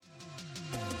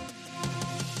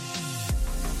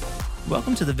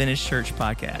Welcome to the Venice Church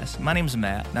podcast. My name is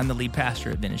Matt, and I'm the lead pastor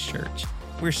at Venice Church.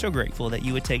 We're so grateful that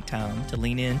you would take time to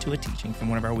lean into a teaching from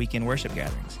one of our weekend worship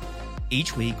gatherings.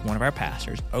 Each week, one of our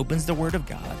pastors opens the Word of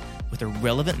God with a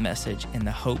relevant message in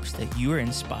the hopes that you are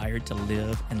inspired to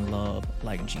live and love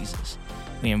like Jesus.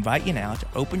 We invite you now to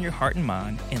open your heart and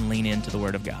mind and lean into the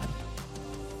Word of God.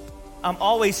 I'm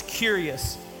always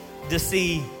curious to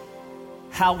see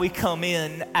how we come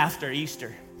in after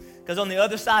Easter. Because on the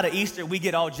other side of Easter, we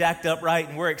get all jacked up, right?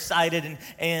 And we're excited.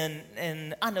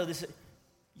 And I know this.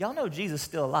 Y'all know Jesus is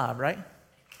still alive, right?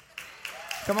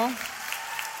 Come on.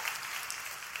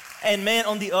 And man,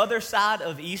 on the other side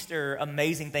of Easter,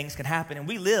 amazing things can happen. And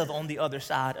we live on the other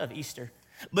side of Easter.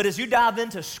 But as you dive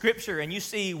into Scripture and you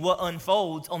see what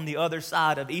unfolds on the other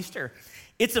side of Easter,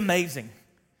 it's amazing.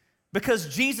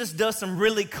 Because Jesus does some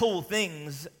really cool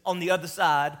things on the other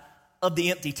side of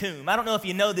the empty tomb. I don't know if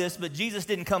you know this, but Jesus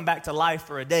didn't come back to life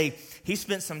for a day. He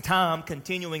spent some time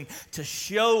continuing to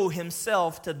show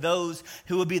himself to those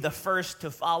who would be the first to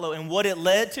follow. And what it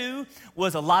led to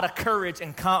was a lot of courage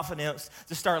and confidence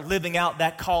to start living out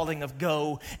that calling of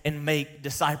go and make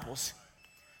disciples.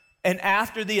 And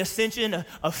after the ascension,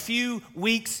 a few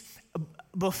weeks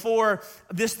before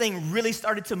this thing really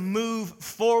started to move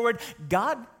forward,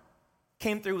 God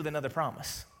came through with another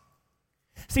promise.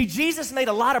 See, Jesus made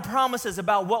a lot of promises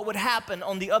about what would happen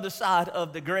on the other side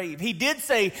of the grave. He did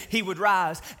say he would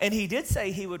rise, and he did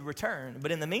say he would return.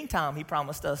 But in the meantime, he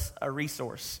promised us a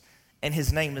resource, and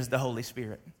his name is the Holy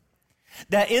Spirit.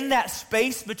 That in that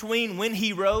space between when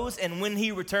he rose and when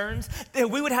he returns, that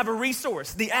we would have a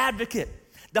resource, the advocate,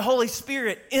 the Holy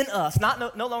Spirit in us,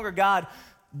 no longer God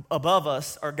above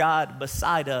us or God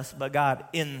beside us, but God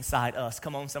inside us.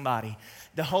 Come on, somebody.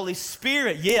 The Holy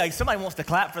Spirit, yeah, somebody wants to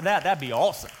clap for that. That'd be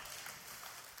awesome.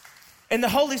 And the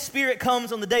Holy Spirit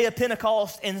comes on the day of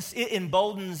Pentecost, and it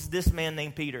emboldens this man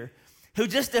named Peter, who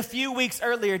just a few weeks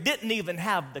earlier didn't even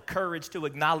have the courage to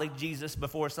acknowledge Jesus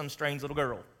before some strange little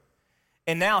girl.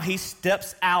 And now he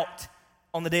steps out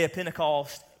on the day of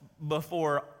Pentecost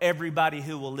before everybody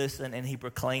who will listen, and he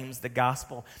proclaims the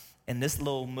gospel. And this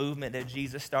little movement that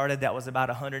Jesus started that was about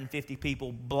 150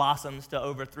 people blossoms to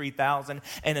over 3,000.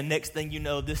 And the next thing you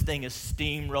know, this thing is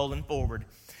steamrolling forward.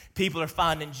 People are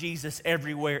finding Jesus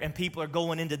everywhere, and people are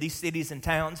going into these cities and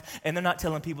towns, and they're not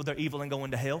telling people they're evil and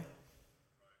going to hell.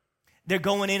 They're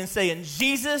going in and saying,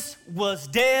 Jesus was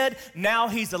dead, now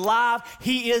he's alive.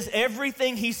 He is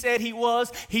everything he said he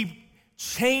was. He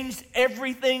changed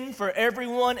everything for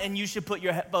everyone, and you should put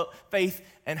your faith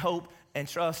and hope and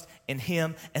trust in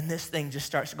him. And this thing just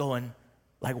starts going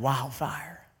like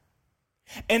wildfire.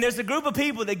 And there's a group of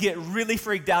people that get really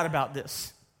freaked out about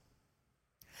this.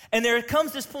 And there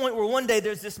comes this point where one day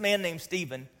there's this man named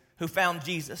Stephen who found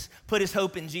Jesus, put his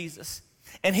hope in Jesus.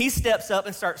 And he steps up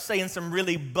and starts saying some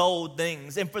really bold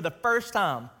things. And for the first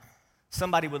time,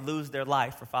 somebody would lose their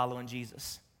life for following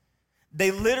Jesus.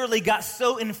 They literally got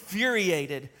so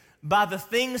infuriated by the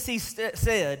things he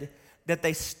said that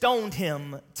they stoned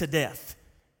him to death.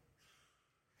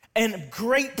 And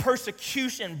great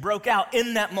persecution broke out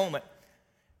in that moment.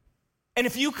 And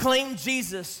if you claimed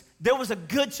Jesus, there was a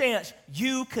good chance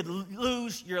you could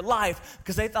lose your life,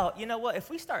 because they thought, you know what,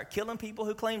 if we start killing people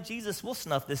who claim Jesus, we'll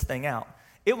snuff this thing out.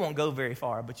 It won't go very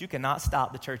far, but you cannot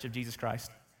stop the Church of Jesus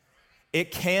Christ. It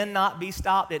cannot be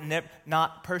stopped.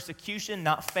 Not persecution,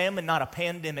 not famine, not a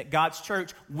pandemic. God's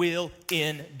church will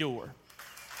endure.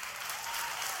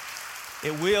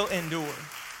 It will endure.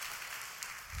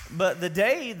 But the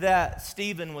day that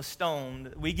Stephen was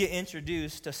stoned, we get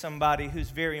introduced to somebody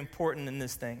who's very important in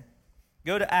this thing.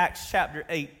 Go to Acts chapter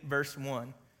 8, verse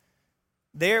 1.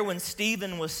 There, when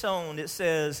Stephen was stoned, it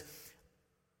says,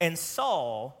 and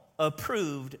Saul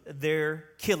approved their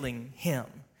killing him.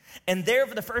 And there,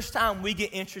 for the first time, we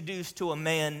get introduced to a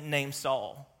man named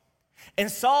Saul. And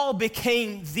Saul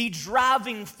became the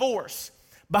driving force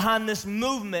behind this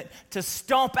movement to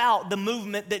stomp out the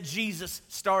movement that Jesus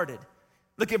started.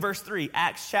 Look at verse 3,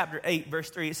 Acts chapter 8, verse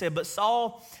 3. It said, but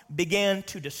Saul began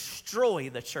to destroy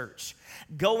the church.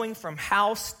 Going from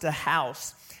house to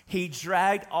house, he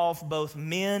dragged off both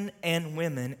men and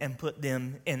women and put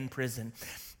them in prison.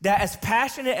 That as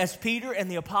passionate as Peter and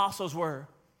the apostles were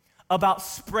about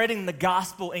spreading the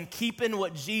gospel and keeping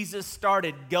what Jesus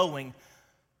started going,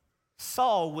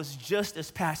 Saul was just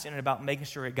as passionate about making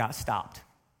sure it got stopped.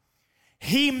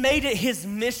 He made it his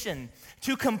mission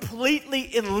to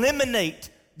completely eliminate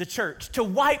the church, to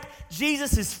wipe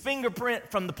Jesus'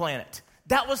 fingerprint from the planet.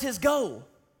 That was his goal.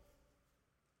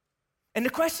 And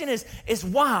the question is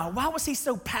why? Why was he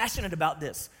so passionate about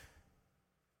this?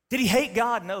 Did he hate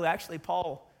God? No, actually,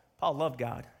 Paul loved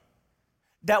God.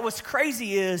 that what's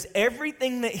crazy is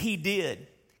everything that he did,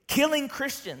 killing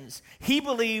Christians, he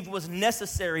believed was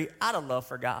necessary out of love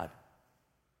for God.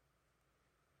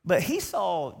 But he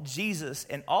saw Jesus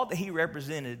and all that he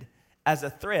represented as a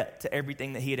threat to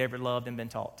everything that he had ever loved and been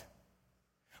taught.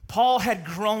 Paul had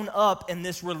grown up in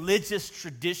this religious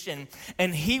tradition,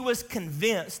 and he was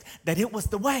convinced that it was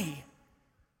the way.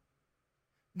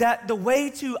 That the way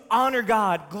to honor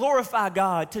God, glorify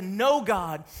God, to know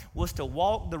God, was to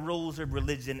walk the rules of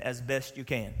religion as best you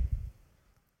can.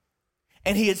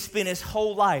 And he had spent his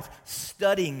whole life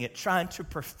studying it, trying to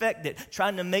perfect it,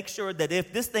 trying to make sure that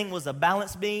if this thing was a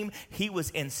balance beam, he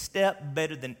was in step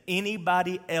better than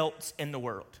anybody else in the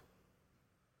world.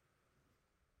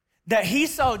 That he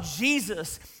saw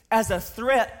Jesus as a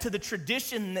threat to the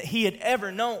tradition that he had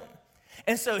ever known.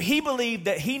 And so he believed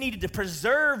that he needed to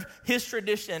preserve his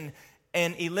tradition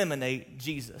and eliminate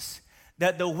Jesus.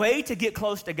 That the way to get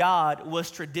close to God was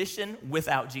tradition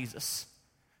without Jesus.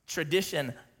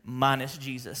 Tradition minus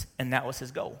Jesus. And that was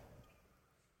his goal.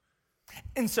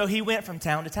 And so he went from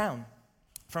town to town,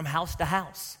 from house to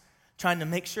house, trying to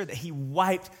make sure that he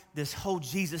wiped this whole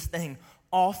Jesus thing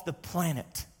off the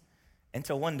planet.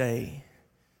 Until one day,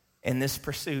 in this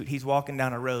pursuit, he's walking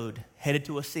down a road, headed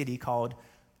to a city called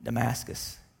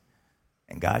Damascus,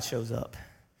 and God shows up.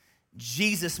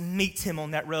 Jesus meets him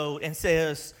on that road and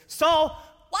says, Saul,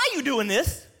 why are you doing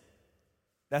this?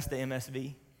 That's the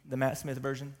MSV, the Matt Smith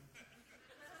version.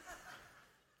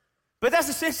 But that's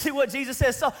essentially what Jesus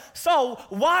says. Saul,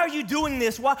 why are you doing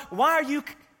this? Why are you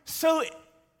so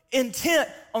intent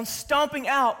on stomping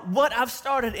out what I've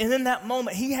started? And in that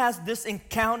moment, he has this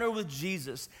encounter with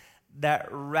Jesus that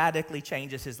radically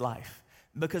changes his life.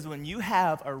 Because when you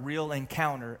have a real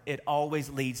encounter, it always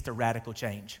leads to radical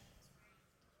change.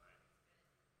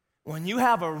 When you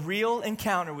have a real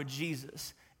encounter with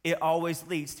Jesus, it always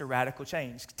leads to radical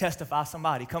change. Testify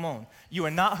somebody, come on. You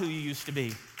are not who you used to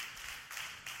be.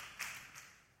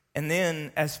 And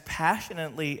then as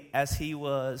passionately as he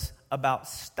was about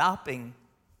stopping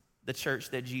the church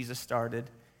that Jesus started,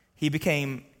 he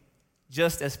became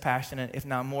just as passionate, if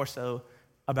not more so,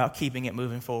 about keeping it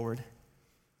moving forward.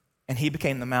 And he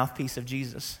became the mouthpiece of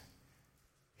Jesus.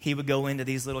 He would go into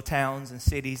these little towns and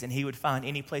cities, and he would find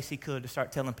any place he could to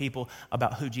start telling people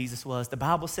about who Jesus was. The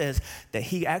Bible says that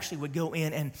he actually would go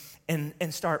in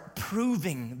and start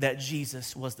proving that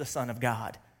Jesus was the Son of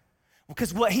God.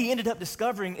 Because what he ended up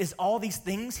discovering is all these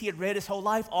things he had read his whole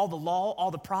life, all the law, all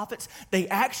the prophets, they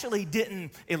actually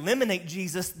didn't eliminate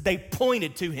Jesus, they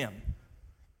pointed to him.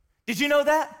 Did you know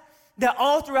that? That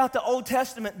all throughout the Old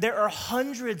Testament, there are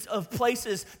hundreds of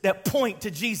places that point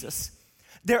to Jesus.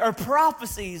 There are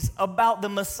prophecies about the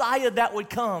Messiah that would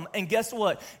come. And guess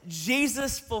what?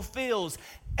 Jesus fulfills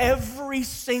every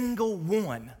single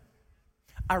one.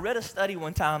 I read a study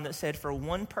one time that said for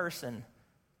one person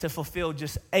to fulfill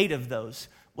just 8 of those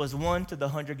was 1 to the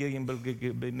 100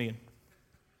 billion.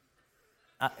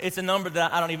 It's a number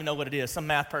that I don't even know what it is. Some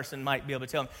math person might be able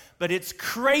to tell me. But it's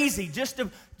crazy just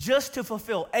to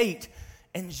fulfill 8.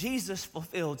 And Jesus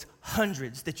fulfilled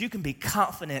hundreds, that you can be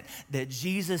confident that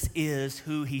Jesus is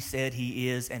who he said he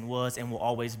is and was and will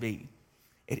always be.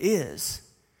 It is.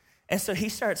 And so he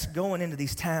starts going into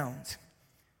these towns,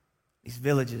 these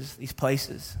villages, these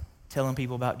places, telling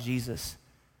people about Jesus,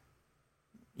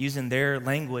 using their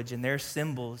language and their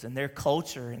symbols and their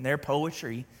culture and their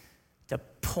poetry to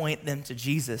point them to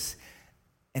Jesus.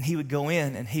 And he would go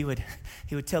in and he would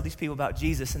tell these people about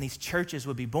Jesus, and these churches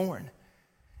would be born.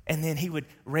 And then he would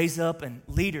raise up and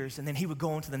leaders, and then he would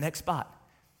go on to the next spot.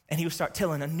 And he would start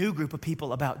telling a new group of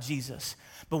people about Jesus.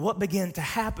 But what began to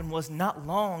happen was not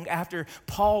long after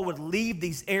Paul would leave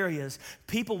these areas,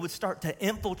 people would start to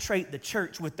infiltrate the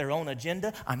church with their own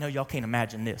agenda. I know y'all can't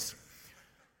imagine this.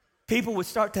 People would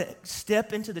start to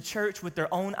step into the church with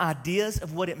their own ideas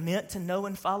of what it meant to know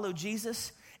and follow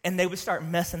Jesus, and they would start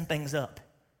messing things up.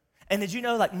 And did you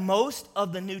know, like most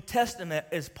of the New Testament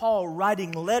is Paul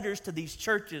writing letters to these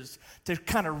churches to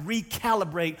kind of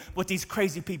recalibrate what these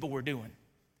crazy people were doing.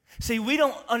 See, we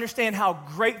don't understand how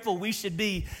grateful we should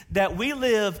be that we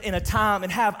live in a time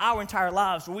and have our entire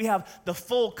lives where we have the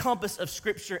full compass of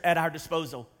Scripture at our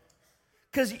disposal.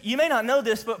 Because you may not know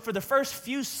this, but for the first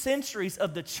few centuries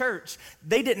of the church,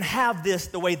 they didn't have this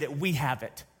the way that we have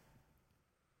it.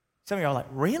 Some of y'all are like,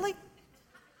 really?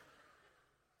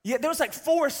 Yeah, there was like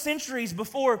 4 centuries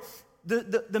before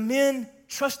the men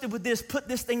trusted with this, put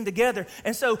this thing together.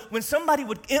 And so when somebody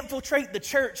would infiltrate the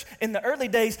church in the early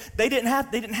days, they didn't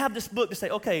have this book to say,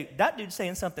 okay, that dude's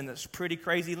saying something that's pretty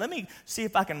crazy. Let me see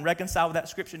if I can reconcile with that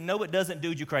scripture. No, it doesn't,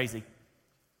 dude, you crazy.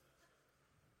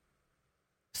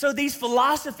 So these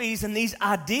philosophies and these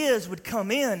ideas would come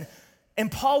in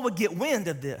And Paul would get wind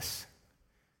of this.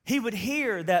 He would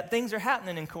hear that things are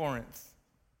happening in Corinth.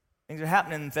 Things are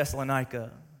happening in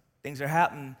Thessalonica. Things are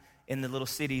happening in the little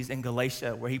cities in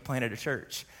Galatia where he planted a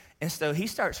church. And so he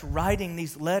starts writing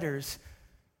these letters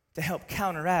to help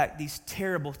counteract these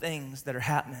terrible things that are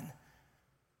happening.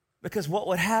 Because what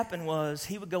would happen was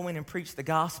he would go in and preach the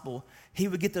gospel. He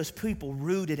would get those people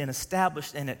rooted and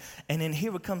established in it. And then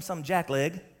here would come some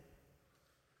jackleg.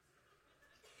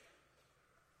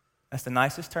 That's the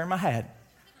nicest term I had.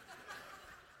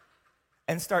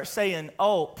 And start saying,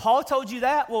 oh, Paul told you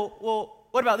that? Well,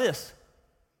 what about this?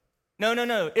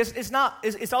 No. It's not.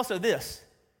 It's also this.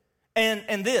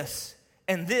 And this.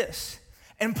 And this.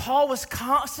 And Paul was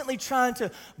constantly trying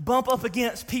to bump up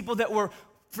against people that were,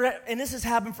 and this has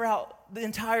happened throughout the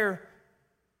entire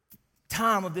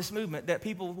time of this movement, that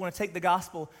people want to take the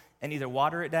gospel and either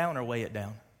water it down or weigh it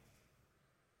down.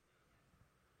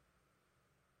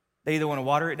 They either want to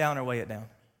water it down or weigh it down.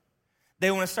 They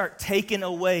want to start taking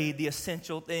away the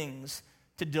essential things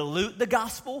to dilute the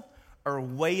gospel or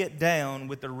weigh it down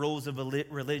with the rules of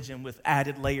religion with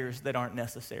added layers that aren't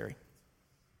necessary.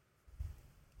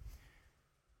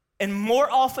 And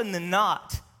more often than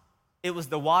not, it was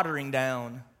the watering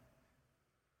down.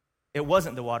 It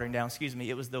wasn't the watering down,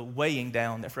 it was the weighing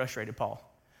down that frustrated Paul.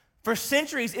 For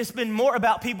centuries, it's been more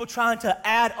about people trying to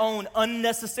add on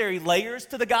unnecessary layers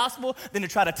to the gospel than to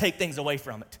try to take things away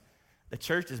from it. The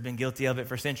church has been guilty of it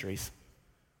for centuries.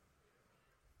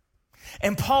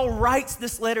 And Paul writes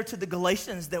this letter to the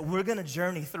Galatians that we're going to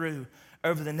journey through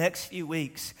over the next few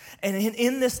weeks. And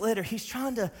in this letter, he's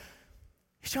trying to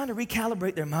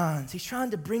recalibrate their minds. He's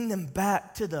trying to bring them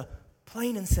back to the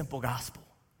plain and simple gospel.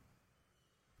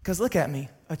 Because look at me,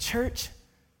 a church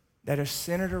that is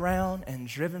centered around and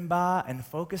driven by and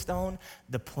focused on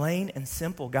the plain and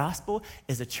simple gospel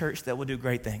is a church that will do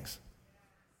great things.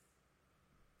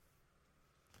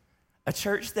 A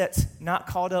church that's not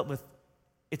caught up with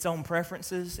its own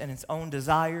preferences and its own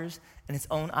desires and its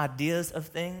own ideas of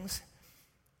things.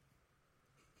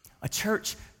 A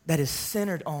church that is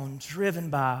centered on, driven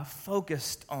by,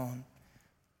 focused on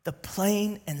the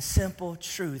plain and simple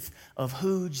truth of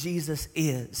who Jesus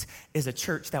is a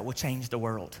church that will change the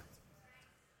world.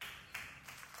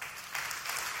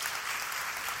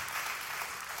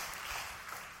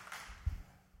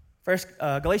 First,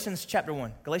 Galatians chapter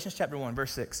 1,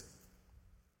 verse 6.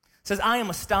 Says, I am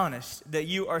astonished that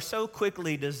you are so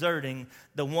quickly deserting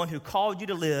the one who called you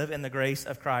to live in the grace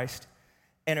of Christ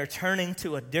and are turning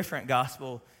to a different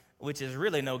gospel, which is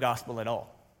really no gospel at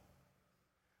all.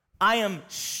 I am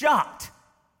shocked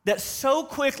that so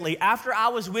quickly after I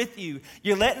was with you,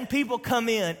 you're letting people come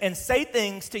in and say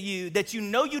things to you that you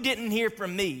know you didn't hear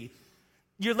from me.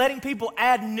 You're letting people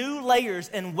add new layers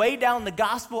and weigh down the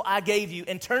gospel I gave you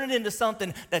and turn it into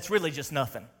something that's really just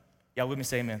nothing. Y'all with me?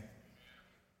 Say amen.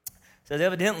 So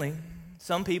evidently,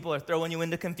 some people are throwing you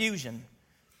into confusion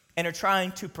and are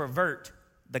trying to pervert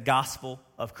the gospel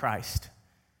of Christ.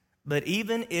 But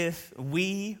even if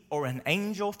we or an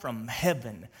angel from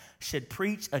heaven should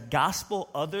preach a gospel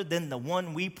other than the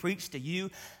one we preach to you,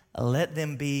 let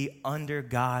them be under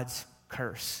God's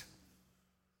curse.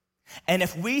 And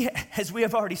if we, as we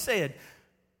have already said,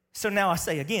 so now I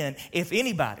say again, if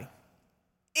anybody,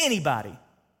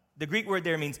 the Greek word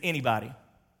there means anybody.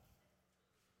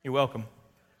 You're welcome.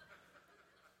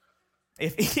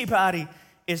 If anybody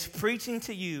is preaching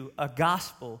to you a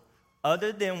gospel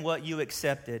other than what you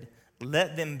accepted,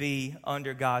 let them be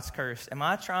under God's curse. Am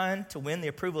I trying to win the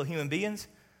approval of human beings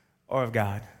or of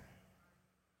God?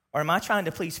 Or am I trying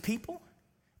to please people?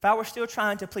 If I were still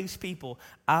trying to please people,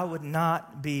 I would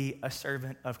not be a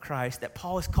servant of Christ. That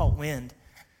Paul has caught wind,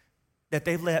 that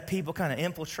they've let people kind of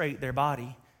infiltrate their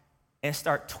body and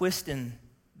start twisting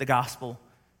the gospel,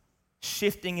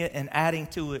 shifting it and adding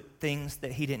to it things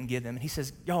that he didn't give them. And he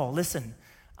says, y'all, listen,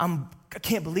 I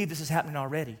can't believe this is happening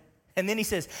already. And then he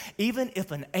says, even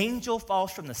if an angel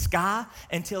falls from the sky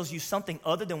and tells you something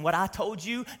other than what I told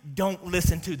you, don't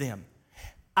listen to them.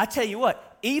 I tell you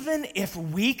what, even if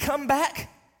we come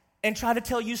back and try to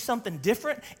tell you something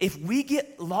different, if we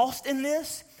get lost in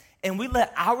this and we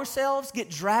let ourselves get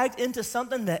dragged into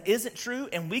something that isn't true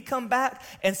and we come back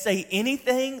and say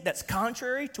anything that's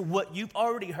contrary to what you've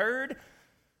already heard,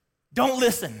 don't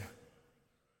listen.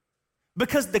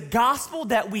 Because the gospel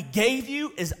that we gave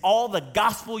you is all the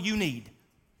gospel you need.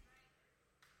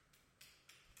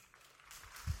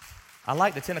 I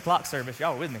like the 10 o'clock service.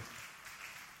 Y'all are with me.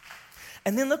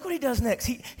 And then look what he does next.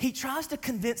 He tries to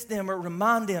convince them or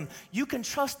remind them, you can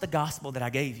trust the gospel that I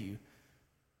gave you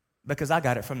because I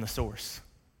got it from the source.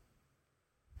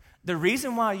 The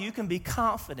reason why you can be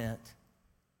confident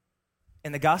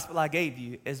And the gospel I gave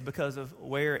you is because of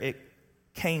where it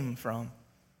came from.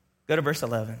 Go to verse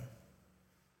 11.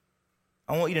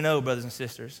 I want you to know, brothers and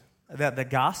sisters, that the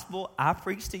gospel I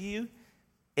preach to you,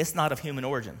 it's not of human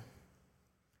origin.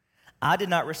 I did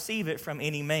not receive it from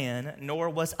any man, nor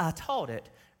was I taught it.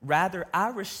 Rather, I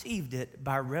received it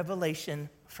by revelation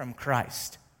from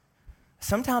Christ.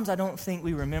 Sometimes I don't think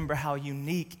we remember how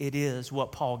unique it is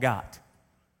what Paul got.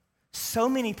 So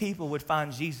many people would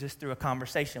find Jesus through a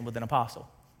conversation with an apostle.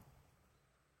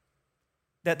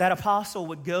 That apostle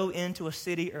would go into a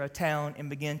city or a town and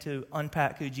begin to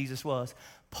unpack who Jesus was.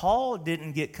 Paul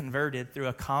didn't get converted through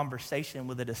a conversation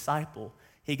with a disciple.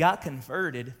 He got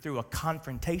converted through a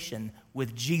confrontation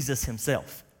with Jesus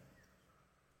himself.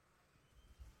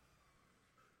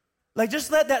 Like,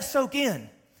 just let that soak in.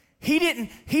 He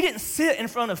didn't sit in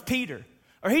front of Peter,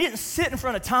 or he didn't sit in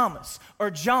front of Thomas or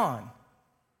John.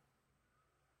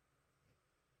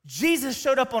 Jesus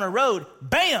showed up on a road,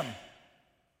 bam!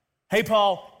 Hey,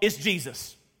 Paul, it's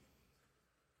Jesus.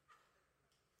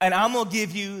 And I'm going to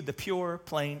give you the pure,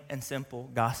 plain, and simple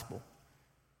gospel.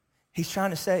 He's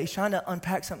trying to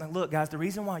unpack something. Look, guys, the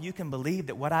reason why you can believe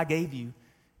that what I gave you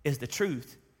is the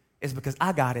truth is because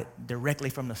I got it directly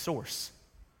from the source.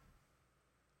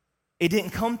 It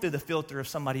didn't come through the filter of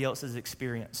somebody else's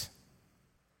experience.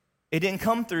 It didn't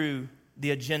come through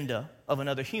the agenda of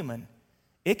another human.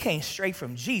 It came straight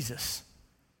from Jesus.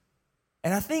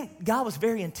 And I think God was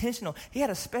very intentional. He had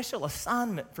a special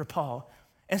assignment for Paul.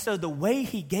 And so the way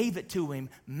he gave it to him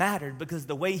mattered because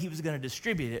the way he was going to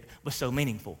distribute it was so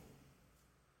meaningful.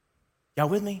 Y'all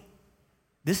with me?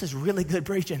 This is really good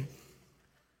preaching.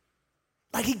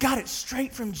 Like, he got it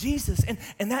straight from Jesus.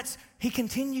 And that's, he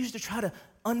continues to try to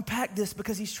unpack this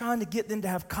because he's trying to get them to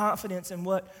have confidence in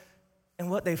what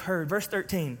they've heard. Verse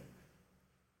 13.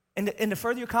 And to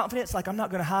further your confidence, like, I'm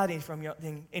not going to hide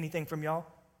anything from y'all.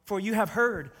 For you have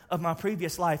heard of my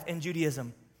previous life in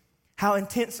Judaism, how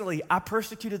intensely I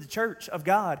persecuted the church of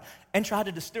God and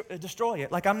tried to destroy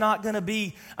it. Like, I'm not going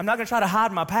to try to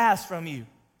hide my past from you.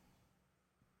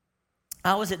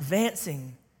 I was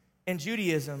advancing in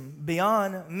Judaism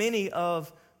beyond many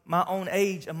of my own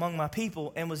age among my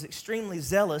people and was extremely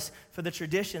zealous for the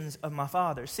traditions of my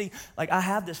fathers. See, like, I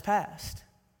have this past.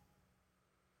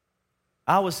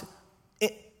 I was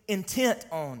intent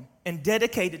on and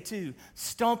dedicated to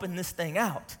stomping this thing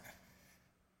out.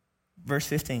 Verse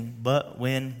 15, but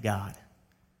when God.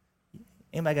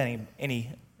 Anybody got any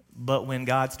but when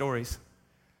God stories?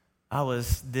 I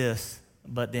was this,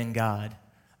 but then God.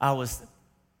 I was,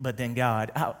 but then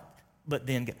God. But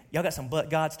then, y'all got some but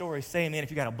God stories? Say amen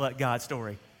if you got a but God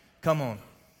story. Come on.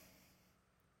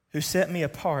 Who set me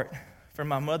apart from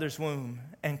my mother's womb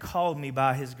and called me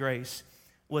by his grace,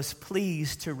 was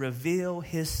pleased to reveal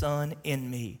his son in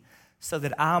me so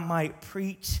that I might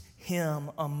preach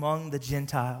him among the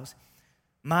Gentiles.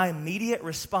 My immediate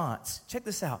response, check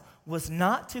this out, was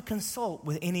not to consult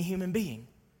with any human being.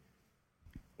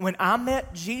 When I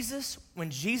met Jesus,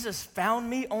 when Jesus found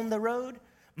me on the road,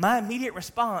 my immediate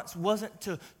response wasn't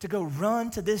to go run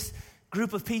to this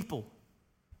group of people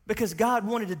because God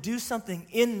wanted to do something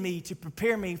in me to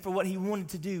prepare me for what he wanted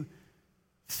to do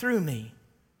through me.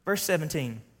 Verse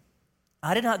 17,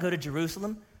 I did not go to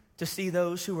Jerusalem to see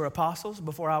those who were apostles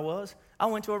before I was. I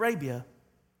went to Arabia.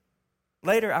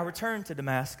 Later, I returned to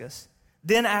Damascus.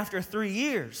 Then after 3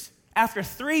 years,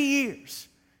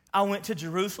 I went to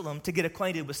Jerusalem to get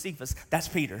acquainted with Cephas, that's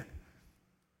Peter,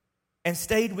 and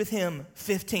stayed with him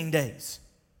 15 days.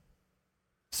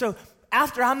 So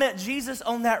after I met Jesus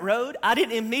on that road, I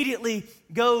didn't immediately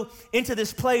go into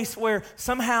this place where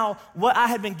somehow what I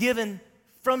had been given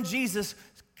from Jesus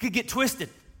could get twisted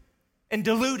and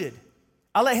diluted.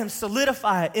 I let him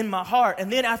solidify it in my heart.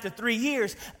 And then after 3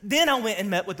 years, then I went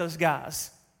and met with those guys.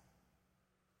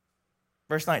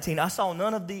 Verse 19, I saw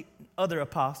none of the other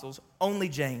apostles, only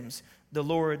James, the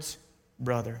Lord's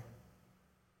brother.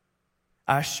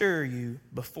 I assure you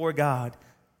before God,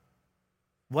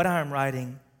 what I am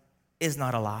writing is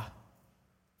not a lie.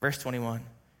 Verse 21,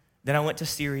 then I went to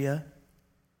Syria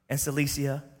and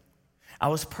Cilicia. I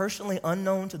was personally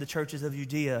unknown to the churches of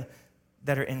Judea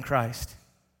that are in Christ.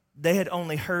 They had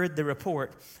only heard the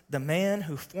report. The man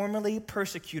who formerly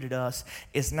persecuted us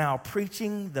is now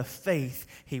preaching the faith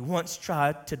he once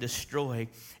tried to destroy,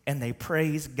 and they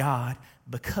praise God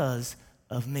because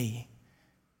of me.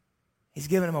 He's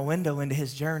giving them a window into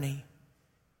his journey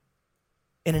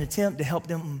in an attempt to help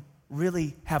them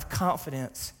really have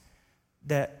confidence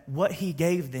that what he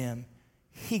gave them,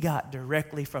 he got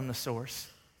directly from the source.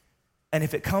 And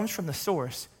if it comes from the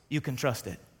source, you can trust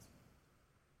it.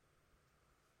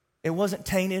 It wasn't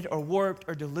tainted or warped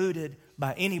or diluted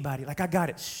by anybody. Like, I got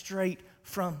it straight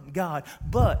from God.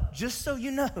 But just so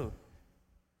you know,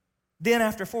 then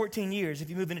after 14 years, if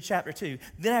you move into chapter 2,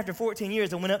 then after 14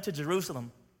 years, I went up to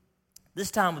Jerusalem, this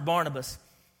time with Barnabas.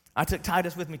 I took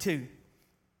Titus with me too.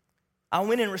 I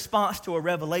went in response to a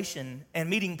revelation and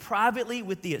meeting privately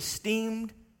with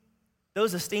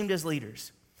those esteemed as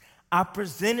leaders. I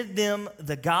presented them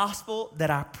the gospel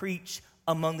that I preach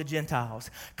among the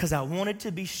Gentiles because I wanted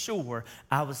to be sure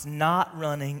I was not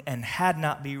running and had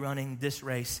not been running this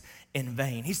race in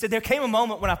vain. He said, there came a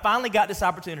moment when I finally got this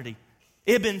opportunity.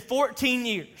 It had been 14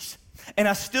 years, and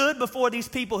I stood before these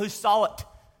people who saw it,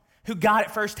 who got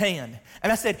it firsthand.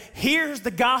 And I said, here's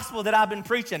the gospel that I've been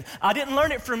preaching. I didn't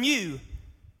learn it from you.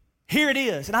 Here it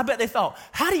is. And I bet they thought,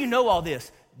 how do you know all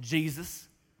this? Jesus.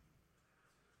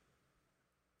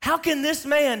 How can this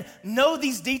man know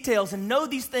these details and know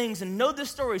these things and know this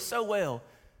story so well?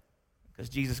 Because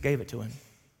Jesus gave it to him.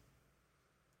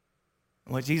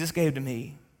 And what Jesus gave to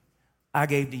me, I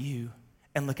gave to you.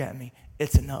 And look at me,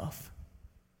 it's enough.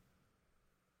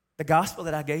 The gospel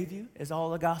that I gave you is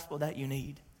all the gospel that you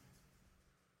need.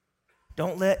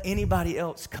 Don't let anybody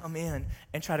else come in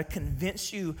and try to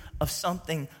convince you of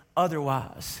something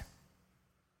otherwise.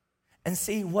 And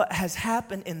see, what has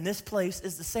happened in this place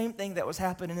is the same thing that was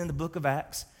happening in the book of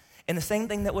Acts, and the same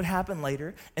thing that would happen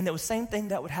later, and the same thing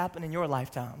that would happen in your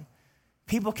lifetime.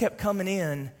 People kept coming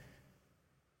in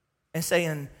and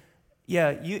saying,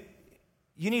 yeah, you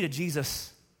need a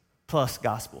Jesus plus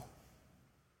gospel.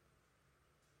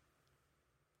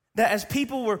 That as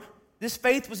this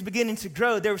faith was beginning to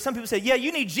grow, there were some people who said, yeah,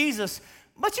 you need Jesus,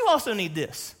 but you also need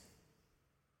this.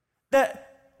 That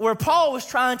where Paul was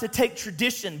trying to take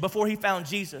tradition before he found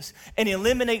Jesus and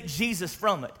eliminate Jesus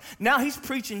from it. Now he's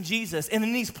preaching Jesus. And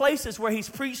in these places where he's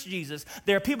preached Jesus,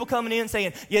 there are people coming in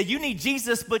saying, yeah, you need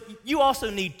Jesus, but you also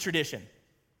need tradition.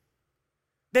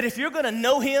 That if you're going to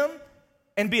know him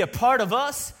and be a part of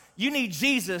us, you need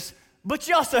Jesus, but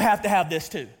you also have to have this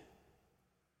too.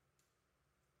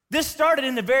 This started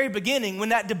in the very beginning when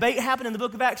that debate happened in the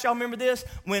book of Acts. Y'all remember this?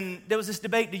 When there was this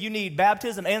debate, do you need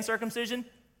baptism and circumcision?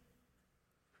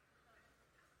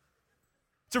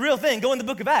 It's a real thing. Go in the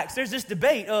book of Acts. There's this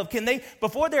debate of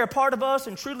before they're a part of us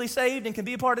and truly saved and can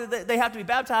be a part of it, they have to be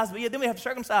baptized, but yeah, then we have to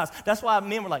circumcise. That's why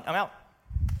men were like, I'm out.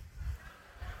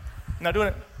 I'm not doing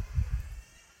it.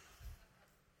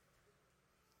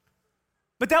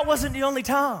 But that wasn't the only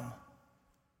time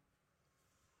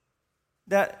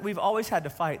that we've always had to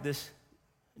fight this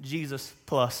Jesus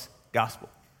plus gospel.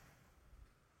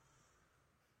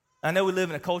 I know we live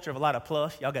in a culture of a lot of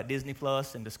plus. Y'all got Disney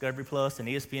Plus and Discovery Plus and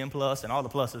ESPN Plus and all the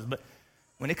pluses. But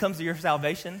when it comes to your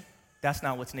salvation, that's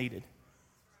not what's needed.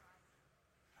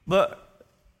 But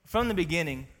from the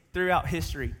beginning, throughout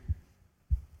history,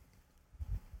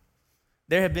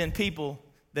 there have been people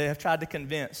that have tried to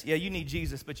convince, yeah, you need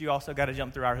Jesus, but you also got to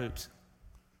jump through our hoops.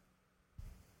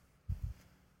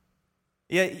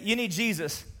 Yeah, you need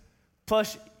Jesus,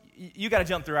 plus you got to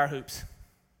jump through our hoops.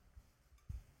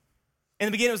 In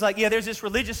the beginning, it was like, yeah, there's this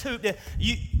religious hoop that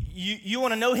you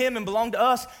want to know him and belong to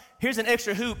us. Here's an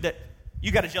extra hoop that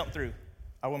you got to jump through.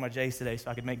 I wore my J's today so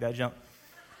I could make that jump.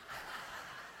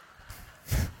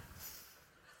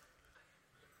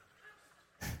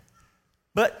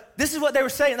 But this is what they were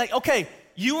saying. Like, okay,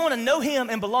 you want to know him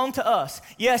and belong to us.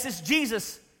 Yes, it's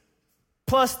Jesus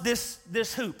plus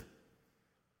this hoop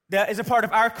that is a part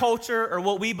of our culture or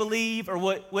what we believe or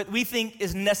what we think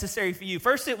is necessary for you.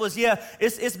 First it was,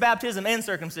 it's baptism and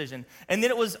circumcision. And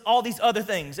then it was all these other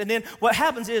things. And then what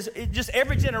happens is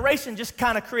every generation just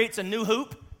kind of creates a new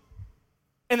hoop.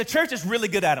 And the church is really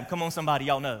good at them. Come on, somebody,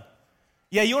 y'all know.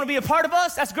 Yeah, you want to be a part of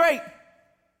us? That's great.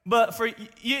 But for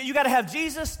you got to have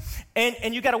Jesus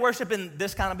and you got to worship in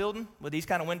this kind of building with these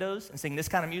kind of windows and sing this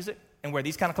kind of music and wear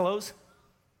these kind of clothes.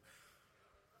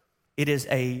 It is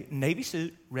a navy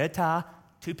suit, red tie,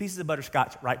 2 pieces of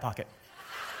butterscotch, right pocket.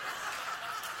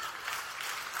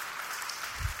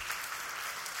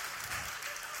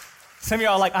 Some of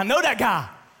y'all are like, I know that guy.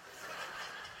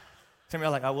 Some of y'all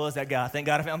are like, I was that guy. Thank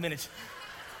God I found vintage.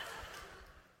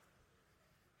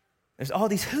 There's all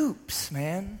these hoops,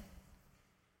 man.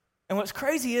 And what's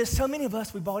crazy is so many of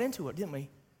us, we bought into it, didn't we?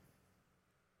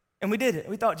 And we did it.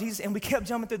 We thought Jesus, and we kept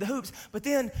jumping through the hoops. But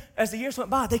then, as the years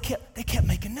went by, they kept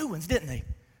making new ones, didn't they?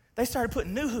 They started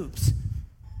putting new hoops.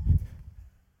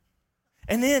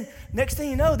 And then, next thing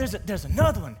you know, there's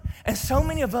another one. And so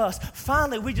many of us,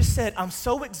 finally, we just said, I'm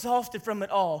so exhausted from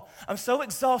it all. I'm so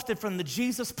exhausted from the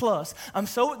Jesus plus. I'm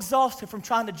so exhausted from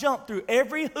trying to jump through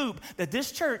every hoop that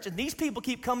this church and these people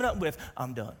keep coming up with.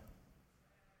 I'm done.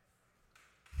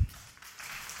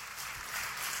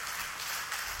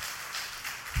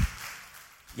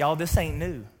 Y'all, this ain't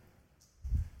new.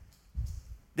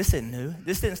 This isn't new.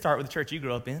 This didn't start with the church you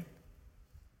grew up in.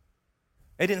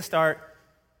 It didn't start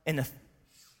in the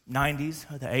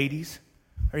 90s or the 80s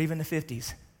or even the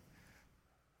 50s.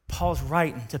 Paul's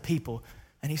writing to people,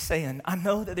 and he's saying, I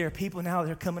know that there are people now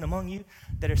that are coming among you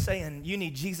that are saying you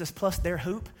need Jesus plus their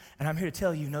hoop, and I'm here to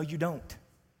tell you, no, you don't.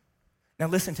 Now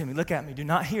listen to me, look at me. Do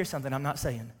not hear something I'm not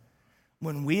saying.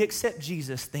 When we accept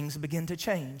Jesus, things begin to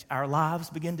change. Our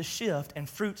lives begin to shift, and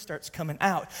fruit starts coming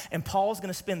out. And Paul's going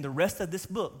to spend the rest of this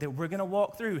book that we're going to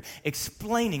walk through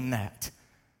explaining that.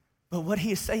 But what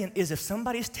he is saying is if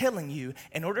somebody's telling you,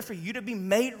 in order for you to be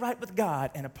made right with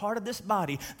God and a part of this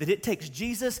body, that it takes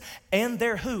Jesus and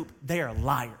their hoop, they are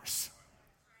liars.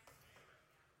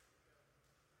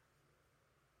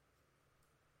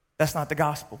 That's not the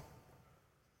gospel.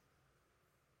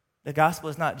 The gospel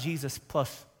is not Jesus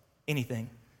plus anything.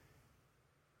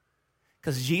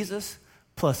 Because Jesus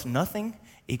plus nothing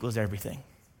equals everything.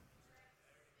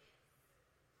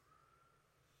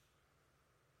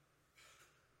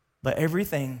 But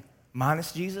everything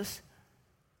minus Jesus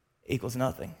equals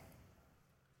nothing.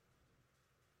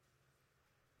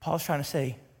 Paul's trying to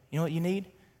say, you know what you need?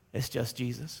 It's just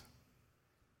Jesus.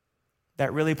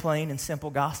 That really plain and simple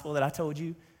gospel that I told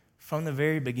you from the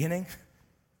very beginning,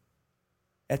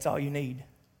 that's all you need.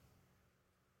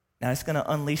 Now, it's going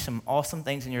to unleash some awesome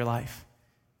things in your life,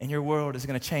 and your world is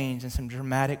going to change in some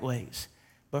dramatic ways.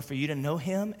 But for you to know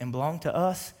him and belong to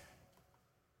us,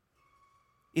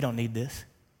 you don't need this.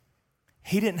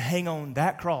 He didn't hang on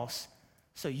that cross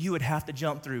so you would have to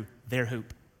jump through their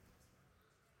hoop.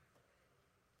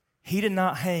 He did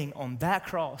not hang on that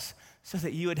cross so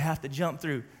that you would have to jump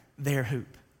through their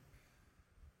hoop.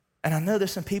 And I know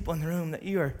there's some people in the room that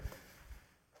you are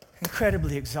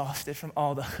incredibly exhausted from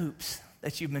all the hoops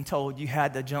that you've been told you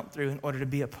had to jump through in order to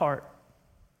be a part.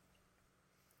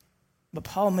 But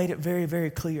Paul made it very, very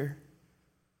clear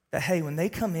that, hey, when they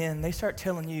come in, they start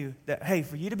telling you that, hey,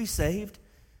 for you to be saved,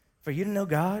 for you to know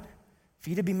God,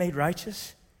 for you to be made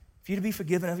righteous, for you to be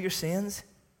forgiven of your sins,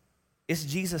 it's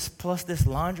Jesus plus this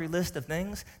laundry list of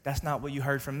things. That's not what you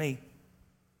heard from me.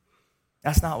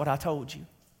 That's not what I told you.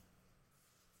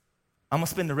 I'm going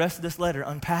to spend the rest of this letter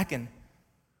unpacking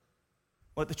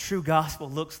what the true gospel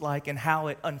looks like and how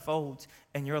it unfolds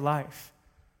in your life.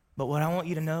 But what I want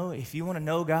you to know, if you want to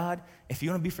know God, if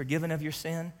you want to be forgiven of your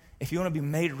sin, if you want to be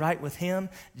made right with him,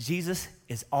 Jesus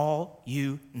is all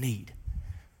you need.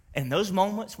 And in those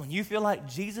moments when you feel like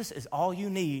Jesus is all you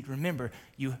need, remember,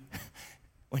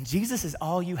 when Jesus is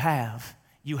all you have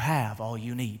all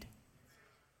you need.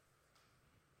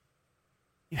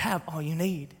 You have all you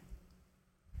need.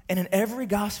 And in every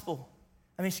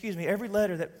every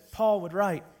letter that Paul would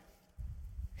write,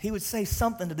 he would say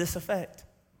something to this effect.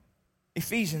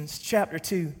 Ephesians chapter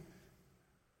 2,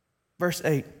 verse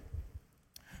 8.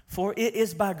 For it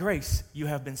is by grace you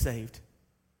have been saved,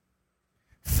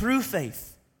 through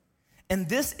faith. And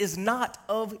this is not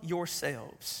of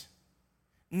yourselves,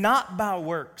 not by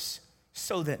works,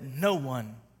 so that no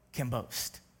one can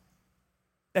boast.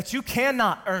 That you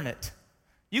cannot earn it.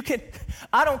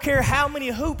 I don't care how many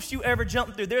hoops you ever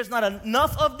jump through. There's not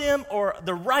enough of them or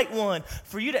the right one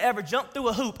for you to ever jump through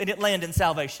a hoop and it land in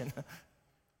salvation.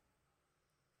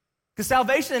 Because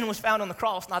salvation was found on the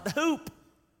cross, not the hoop.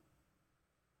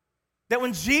 That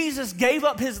when Jesus gave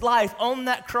up his life on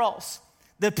that cross,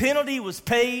 the penalty was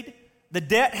paid. The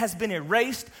debt has been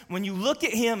erased. When you look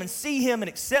at him and see him and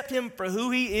accept him for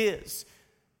who he is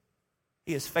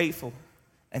faithful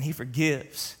and he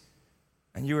forgives.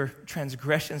 And your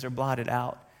transgressions are blotted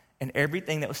out. And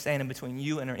everything that was standing between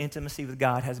you and our intimacy with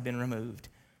God has been removed.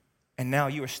 And now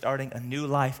you are starting a new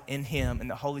life in him. And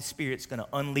the Holy Spirit's going to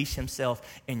unleash himself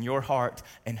in your heart.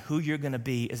 And who you're going to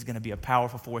be is going to be a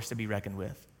powerful force to be reckoned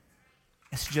with.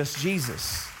 It's just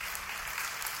Jesus.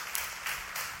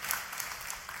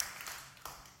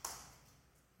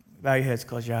 Bow your heads,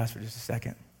 close your eyes for just a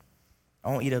second.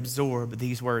 I want you to absorb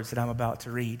these words that I'm about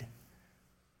to read.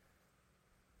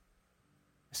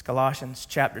 It's Colossians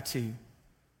chapter 2.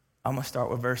 I'm going to start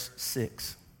with verse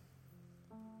 6.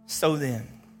 So then,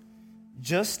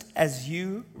 just as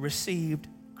you received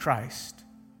Christ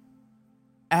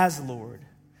as Lord,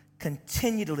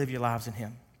 continue to live your lives in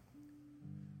him.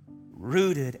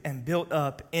 Rooted and built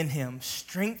up in him,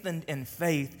 strengthened in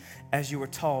faith as you were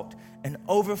taught, and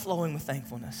overflowing with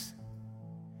thankfulness.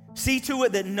 See to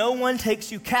it that no one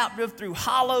takes you captive through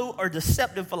hollow or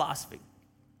deceptive philosophy,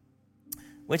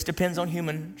 which depends on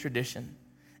human tradition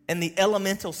and the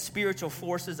elemental spiritual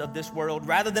forces of this world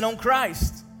rather than on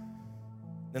Christ.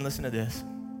 Then listen to this.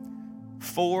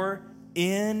 For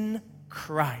in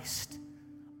Christ,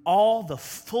 all the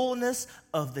fullness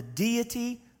of the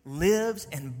deity lives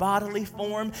in bodily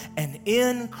form, and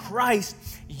in Christ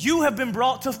you have been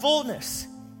brought to fullness.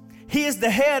 He is the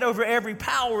head over every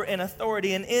power and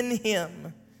authority, and in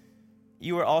him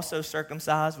you are also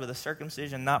circumcised with a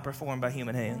circumcision not performed by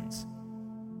human hands.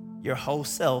 Your whole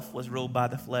self was ruled by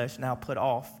the flesh, now put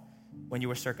off when you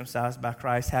were circumcised by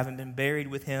Christ, having been buried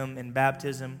with him in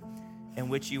baptism, in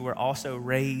which you were also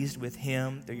raised with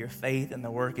him through your faith in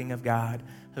the working of God,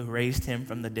 who raised him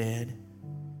from the dead.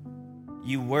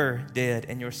 You were dead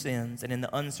in your sins and in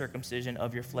the uncircumcision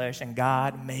of your flesh, and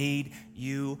God made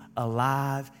you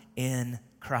alive in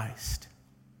Christ.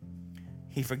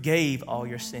 He forgave all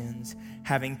your sins,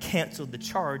 having canceled the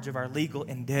charge of our legal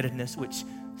indebtedness, which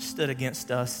stood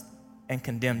against us and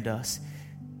condemned us.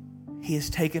 He has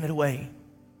taken it away,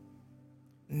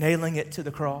 nailing it to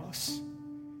the cross.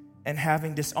 And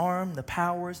having disarmed the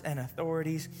powers and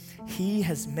authorities, he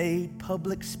has made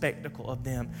public spectacle of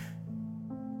them,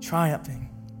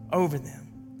 triumphing over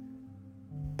them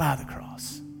by the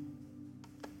cross.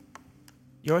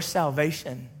 Your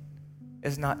salvation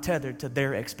is not tethered to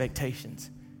their expectations.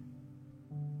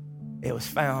 It was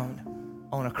found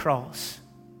on a cross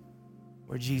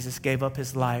where Jesus gave up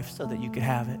his life so that you could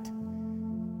have it.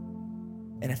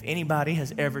 And if anybody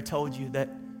has ever told you that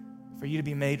for you to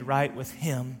be made right with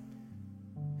him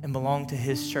and belong to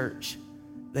his church,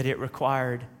 that it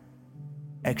required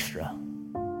extra,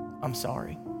 I'm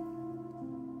sorry.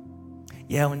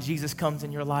 Yeah, when Jesus comes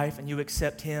in your life and you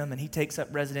accept him and he takes up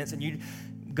residence and you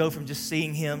go from just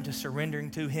seeing him to surrendering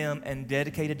to him and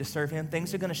dedicated to serve him,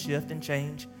 things are going to shift and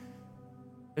change.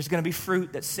 There's going to be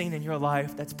fruit that's seen in your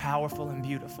life that's powerful and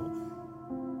beautiful.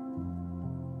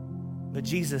 But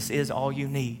Jesus is all you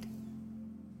need.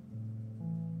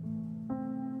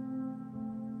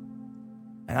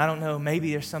 And I don't know,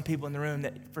 maybe there's some people in the room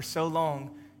that for so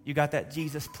long you got that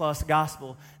Jesus plus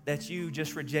gospel that you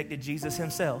just rejected Jesus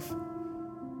himself.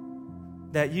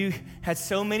 That you had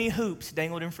so many hoops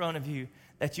dangled in front of you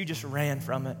that you just ran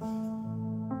from it.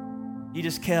 You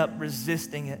just kept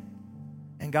resisting it.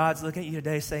 And God's looking at you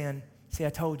today saying, see, I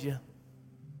told you.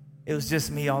 It was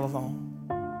just me all along.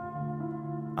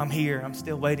 I'm here. I'm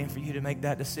still waiting for you to make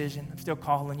that decision. I'm still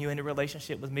calling you into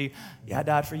relationship with me. Yeah, I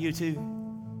died for you too.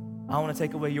 I want to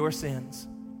take away your sins.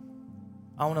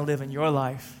 I want to live in your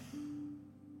life.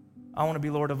 I want to be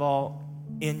Lord of all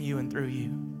in you and through you.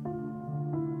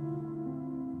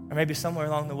 Or maybe somewhere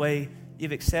along the way,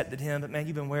 you've accepted him, but man,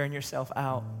 you've been wearing yourself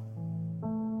out.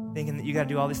 Thinking that you got to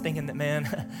do all this, thinking that,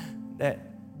 man, that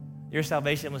your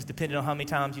salvation was dependent on how many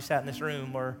times you sat in this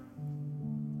room or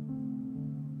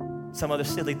some other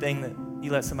silly thing that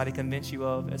you let somebody convince you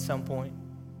of at some point.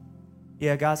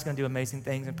 Yeah, God's going to do amazing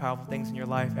things and powerful things in your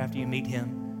life after you meet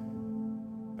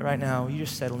him. But right now, you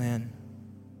just settle in.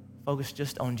 Focus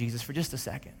just on Jesus for just a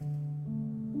second.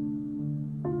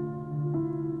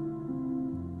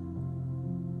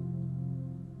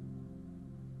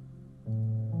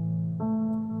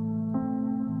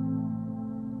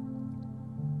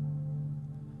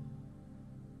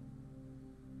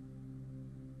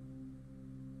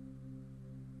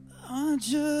 I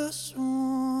just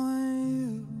want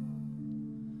you,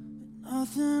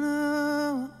 nothing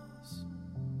else,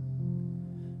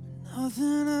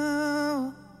 nothing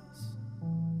else,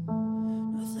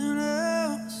 nothing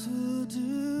else will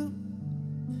do.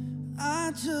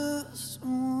 I just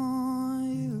want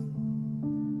you,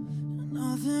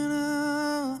 nothing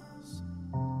else,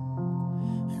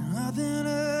 nothing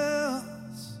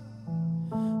else,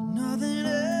 nothing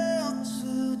else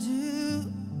will do.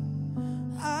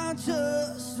 I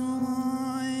just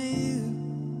want you,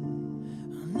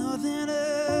 nothing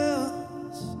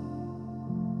else,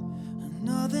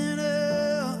 nothing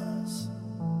else,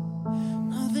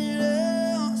 nothing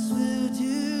else will do.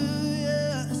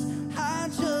 Yes, I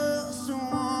just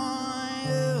want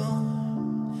you,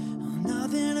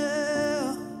 nothing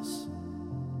else,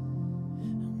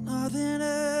 nothing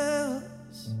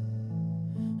else,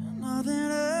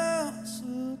 nothing else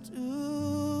will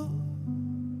do.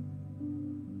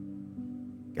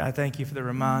 God, thank you for the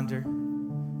reminder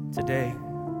today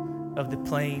of the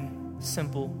plain,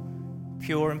 simple,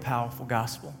 pure, and powerful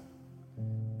gospel.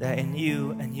 That in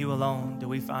you and you alone do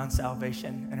we find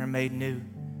salvation and are made new.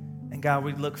 And God,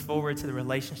 we look forward to the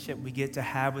relationship we get to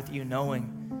have with you,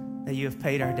 knowing that you have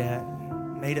paid our debt,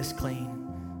 made us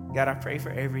clean. God, I pray for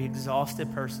every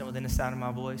exhausted person within the sound of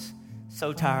my voice,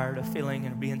 so tired of feeling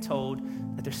and being told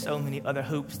that there's so many other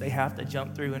hoops they have to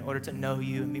jump through in order to know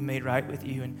you and be made right with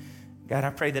you. And God, I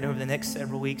pray that over the next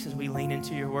several weeks as we lean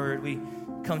into your word, we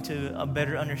come to a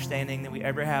better understanding than we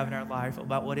ever have in our life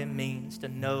about what it means to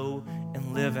know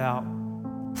and live out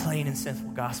plain and simple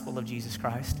gospel of Jesus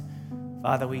Christ.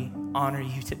 Father, we honor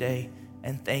you today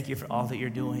and thank you for all that you're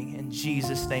doing. In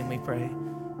Jesus' name we pray,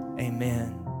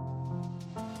 amen.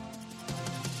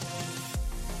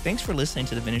 Thanks for listening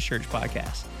to the Vintage Church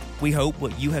Podcast. We hope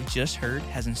what you have just heard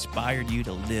has inspired you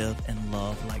to live and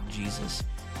love like Jesus.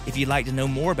 If you'd like to know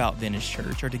more about Vintage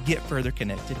Church or to get further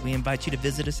connected, we invite you to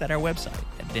visit us at our website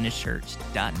at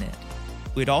vintagechurch.net.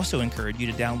 We'd also encourage you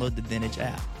to download the Vintage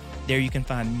app. There you can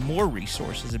find more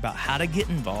resources about how to get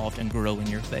involved and grow in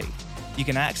your faith. You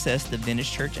can access the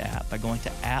Vintage Church app by going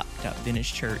to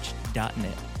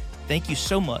app.vintagechurch.net. Thank you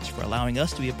so much for allowing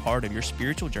us to be a part of your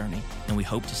spiritual journey, and we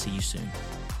hope to see you soon.